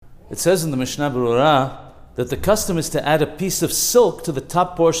It says in the Mishnah Berurah that the custom is to add a piece of silk to the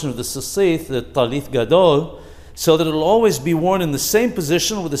top portion of the tzitzit, the Tallith Gadol, so that it will always be worn in the same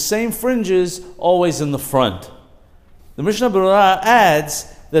position with the same fringes, always in the front. The Mishnah Berurah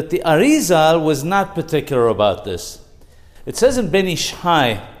adds that the Arizal was not particular about this. It says in Ben Ish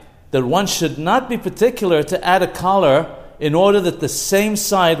Hai that one should not be particular to add a collar in order that the same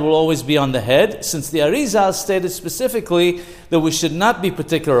side will always be on the head, since the Arizal stated specifically that we should not be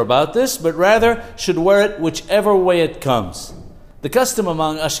particular about this, but rather should wear it whichever way it comes. The custom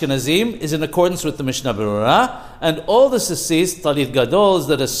among Ashkenazim is in accordance with the Mishnah Berurah, and all the tzitzis, Tallith Gadols,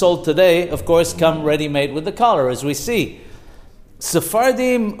 that are sold today, of course, come ready-made with the collar, as we see.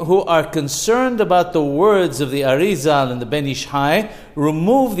 Sephardim who are concerned about the words of the Arizal and the Ben Ish Hai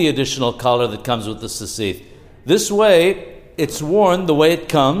remove the additional collar that comes with the tzitzit. This way, it's worn the way it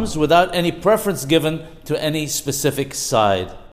comes, without any preference given to any specific side.